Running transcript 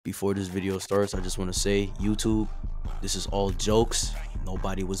Before this video starts, I just want to say, YouTube, this is all jokes.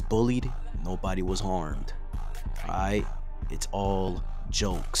 Nobody was bullied. Nobody was harmed. Alright? It's all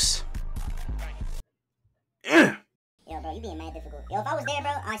jokes. Yo, bro, you being mad difficult. Yo, if I was there,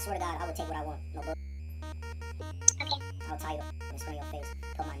 bro, I swear to God, I would take what I want. No, bro. Okay. I'll tie you up and spray your face.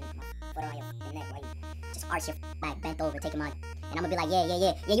 Put my foot on your neck while you just arch your back, bent over, take him out. And I'm gonna be like, yeah,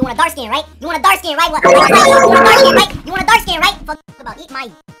 you want a dark skin, right? You want a dark skin, right? What? You want a dark skin, right? You want a dark skin, right? Fuck about eat my...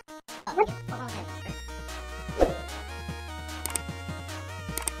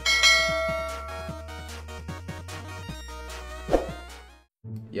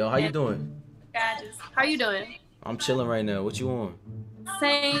 Yo, how you doing? Gadgets. How you doing? I'm chilling right now. What you on?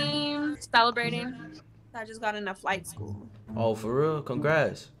 Same. Celebrating. I just got into flight school. Oh, for real?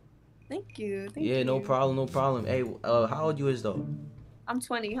 Congrats. Thank you. Thank Yeah, you. no problem. Hey, how old you is though? I'm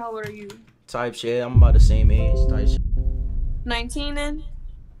 20. How old are you? Type shit. I'm about the same age. Type shit. 19 then?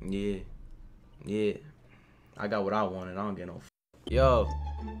 Yeah. I got what I wanted. I don't get no. Yo.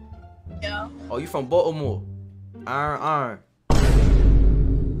 Yeah. Oh, you from Baltimore? Iron.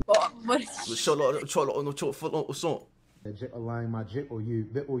 What? Legit align my jip or you,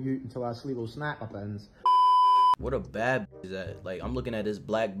 bit or you until our sleeve will snap up ends. What a bad is that? Like, I'm looking at this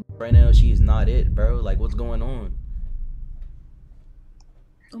black right now. She's not it, bro. Like, what's going on?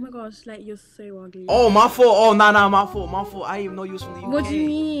 Oh my gosh, like you're so ugly. Oh, my fault. Oh, nah, my fault. I didn't even know you was from the UK. What do you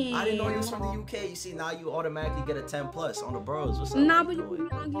mean? I didn't know you was from the UK. You see, now you automatically get a 10+ on the bros. What's up? Nah, but you're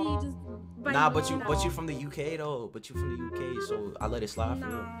ugly. Just nah, but you from the UK though. But you from the UK, so I let it slide for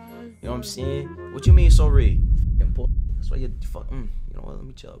you. You know what I'm saying? What you mean, sorry? That's why you fuck. You know what? Let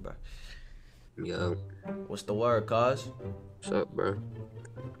me chill, bro. Yo. What's the word, cuz? What's up, bro?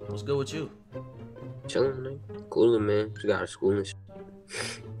 What's good with you? Chilling, man. Cooling, man. Just got out of school and shit.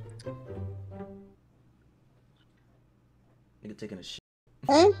 Nigga taking a shit.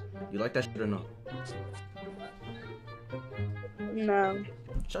 Huh? You like that shit or no? No.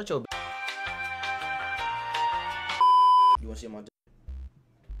 Shut your. You wanna see my dick?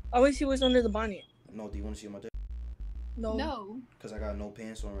 I wish he was under the bonnet. No, do you wanna see my dick? No. Cause I got no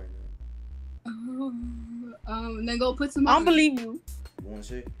pants on right now. Then go put some I on. don't believe you. You wanna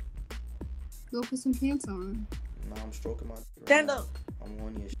see? Go put some pants on. Nah, I'm stroking my dick right Stand now. up. I'm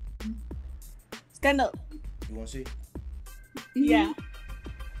horny as shit. Stand up. You wanna see? Yeah.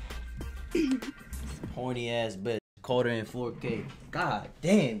 Horny ass bitch. Caught her in 4K. God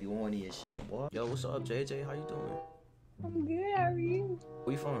damn, you horny as shit, boy. Yo, what's up, JJ? How you doing? I'm good. How are you?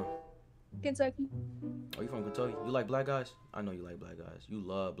 Where you from? Kentucky. Oh, you from Kentucky? You like black guys? I know you like black guys. You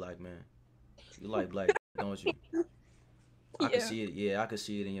love black men. You like black, don't you? I can see it. Yeah, I can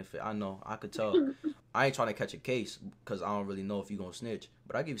see it in your face. I know. I could tell. I ain't trying to catch a case because I don't really know if you gonna snitch.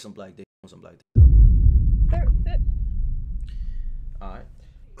 But I give you some black dick. Some black dick. All right.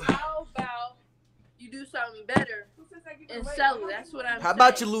 How about you do something better and sell it? That's what I'm saying. How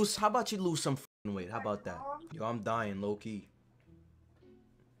about you lose some f***ing weight? How about that? Yo, I'm dying low key.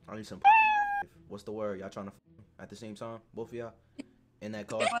 I need some. What's the word? Y'all trying to at the same time? Both of y'all in that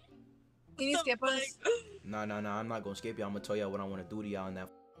car? Can you skip us? Nah. I'm not gonna skip y'all. I'm gonna tell y'all what I want to do to y'all in that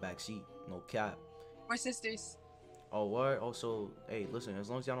back seat. No cap. We're sisters. Oh, what? Also, hey, listen. As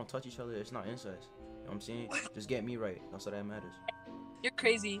long as y'all don't touch each other, it's not incest. You know what I'm saying? Just get me right. That's all that matters. You're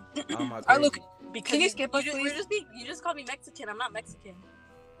crazy. How am I I crazy? look. Can you skip us, please? You just called me Mexican. I'm not Mexican.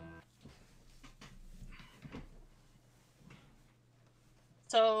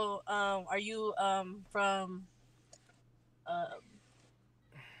 So, are you from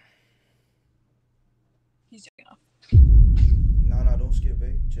He's joking off. Nah, don't skip,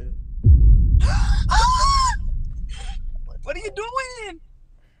 babe. Chill. What are you doing?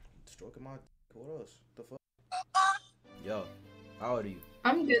 Stroking my. What else? The fuck? Yo, how old are you?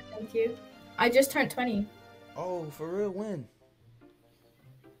 I'm good, thank you. I just turned 20 Oh, for real? When?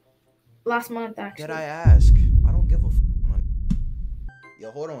 last month, actually. Did I ask? I don't give a f, man.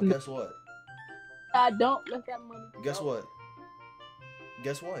 Yo, hold on. Guess what? I don't look at money. Guess what?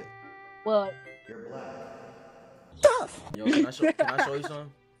 Guess what? What? You're black. Yo, can I show you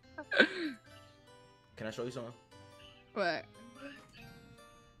something? Can I show you something? What?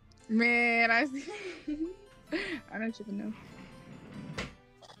 Man, I don't even know.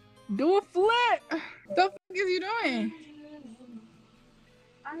 Do a flip. The fuck is you doing?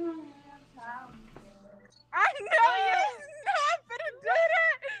 I know you're not finna do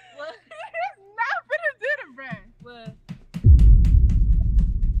that. What? You're not finna do that, what?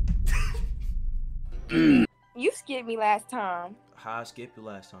 You skipped me last time. How I skipped you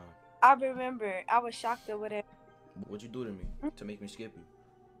last time? I remember. I was shocked or whatever. What'd you do to me to make me skip you?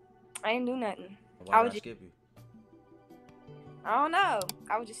 I didn't do nothing. Why I did was I skip you? I don't know.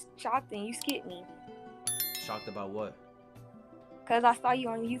 I was just shocked and you skipped me. Shocked about what? Cause I saw you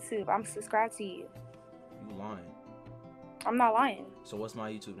on YouTube. I'm subscribed to you. You lying. I'm not lying. So what's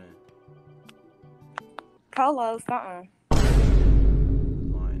my YouTube then? Polo'S, something.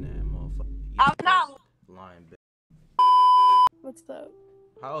 Lying ass motherfucker. I'm not. Lying bitch. What's up?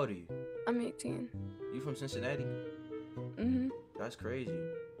 How old are you? I'm 18. You from Cincinnati? Mm-hmm. That's crazy.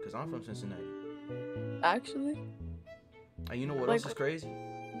 Cause I'm from Cincinnati. Actually? And you know what else is crazy?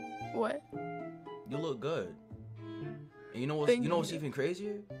 What? You look good. And you know what's even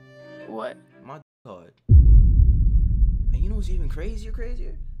crazier? What? My card. And you know what's even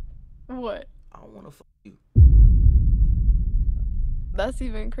crazier? What? I don't wanna fuck you. That's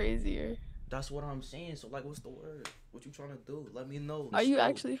even crazier. That's what I'm saying. So like, what's the word? What you trying to do? Let me know. Are you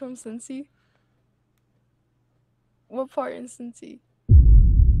actually from Cincy? What part in Cincy?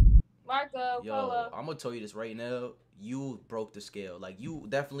 Marco, Yo, I'm gonna tell you this right now. You broke the scale. Like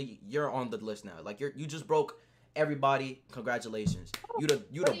you're on the list now. Like you just broke everybody. Congratulations. You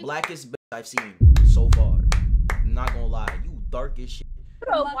the blackest bitch I've seen so far. I'm not gonna lie. You dark as shit.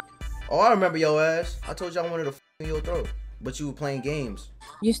 Oh, I remember your ass. I told you I wanted to f in your throat, but you were playing games.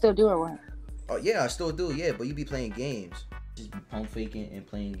 You still do it, what? Oh yeah, I still do. Yeah, but you be playing games. Just be pump faking and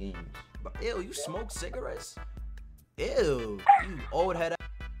playing games. But ew, you smoke cigarettes? Ew, you old head.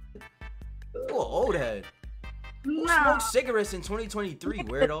 You an old head. Who smokes cigarettes in 2023,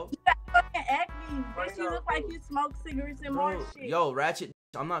 weirdo? Acne, bitch, you look like you smoke cigarettes and more shit. Yo, Ratchet,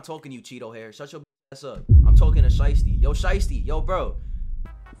 I'm not talking to you, Cheeto hair. Shut your ass up. I'm talking to Shiesty. Yo, Shiesty. Yo, bro.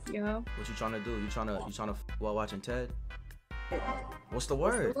 Yo. What you trying to do? You trying to while watching Ted? What's the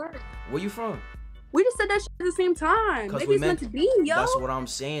word? Where you from? We just said that shit at the same time. Maybe it's meant to be, yo. That's what I'm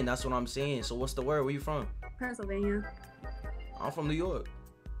saying. So what's the word? Where you from? Pennsylvania. I'm from New York.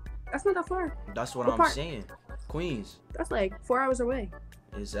 That's not that far. That's what I'm saying. Queens. That's like 4 hours away.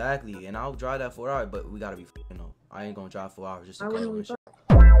 Exactly. And I'll drive that 4 hours, but we gotta be though. I ain't gonna drive 4 hours just to wouldn't go and be shit.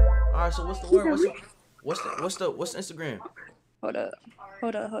 Alright, so what's the word? What's the Instagram? Hold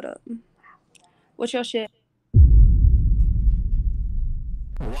up. What's your shit?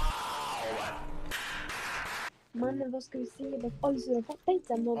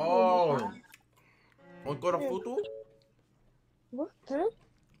 Oh. Ancora foto? What? Huh?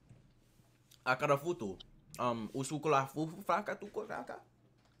 Akara foto. Usuko la fufu faka tu koraka.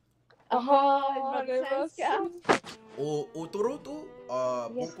 O toroto,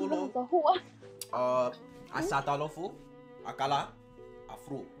 PAPOLOO, asata lofu, akala,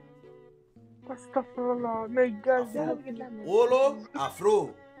 afro. Astaghfirullah, my God. Olo,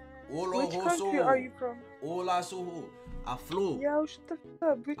 afro. Olo Which hoso. country are you from? Ola soho. Aflo. Yo, shut the fuck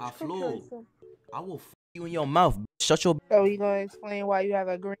up. Which country are you Aflo. from? I will f you in your mouth. Shut your. So you gonna explain why you have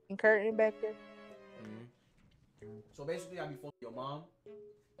a green curtain back there? So basically, I be phoning your mom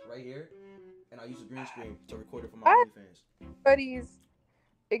right here, and I use a green screen to record it for my OnlyFans. Buddy's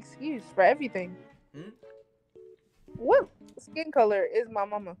excuse for everything. Hmm? What skin color is my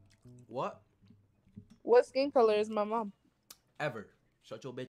mama? What? What skin color is my mom? Ever. Shut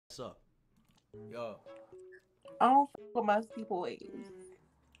your bitch ass up. Yo. I don't fuck with musty boys.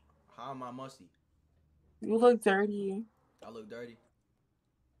 How am I musty? You look dirty. I look dirty.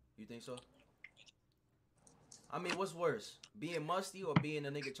 You think so? I mean, what's worse? Being musty or being a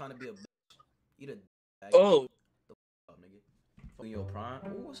nigga trying to be a bitch? Either. Oh. The f up, nigga. Fucking your prime.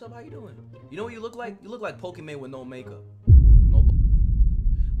 Ooh, what's up? How you doing? You know what you look like? You look like Pokemon with no makeup. No.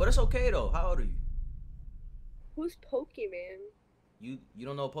 But it's okay though. How old are you? Who's Pokemon? You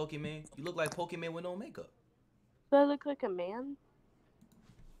don't know Pokemon? You look like Pokemon with no makeup. Do I look like a man?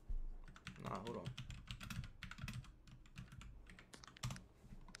 Nah, hold on.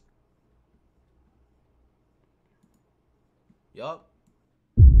 Yup.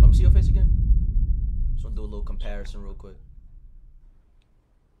 Let me see your face again. Just wanna do a little comparison real quick.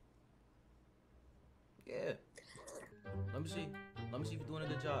 Yeah. Let me see. Let me see if you're doing a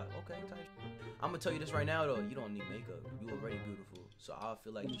good job. Okay, tight. I'm gonna tell you this right now though. You don't need makeup. You already beautiful. So I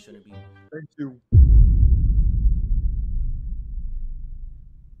feel like you shouldn't be. Thank you.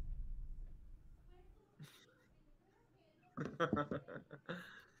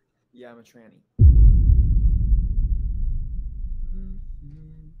 Yeah, I'm a tranny.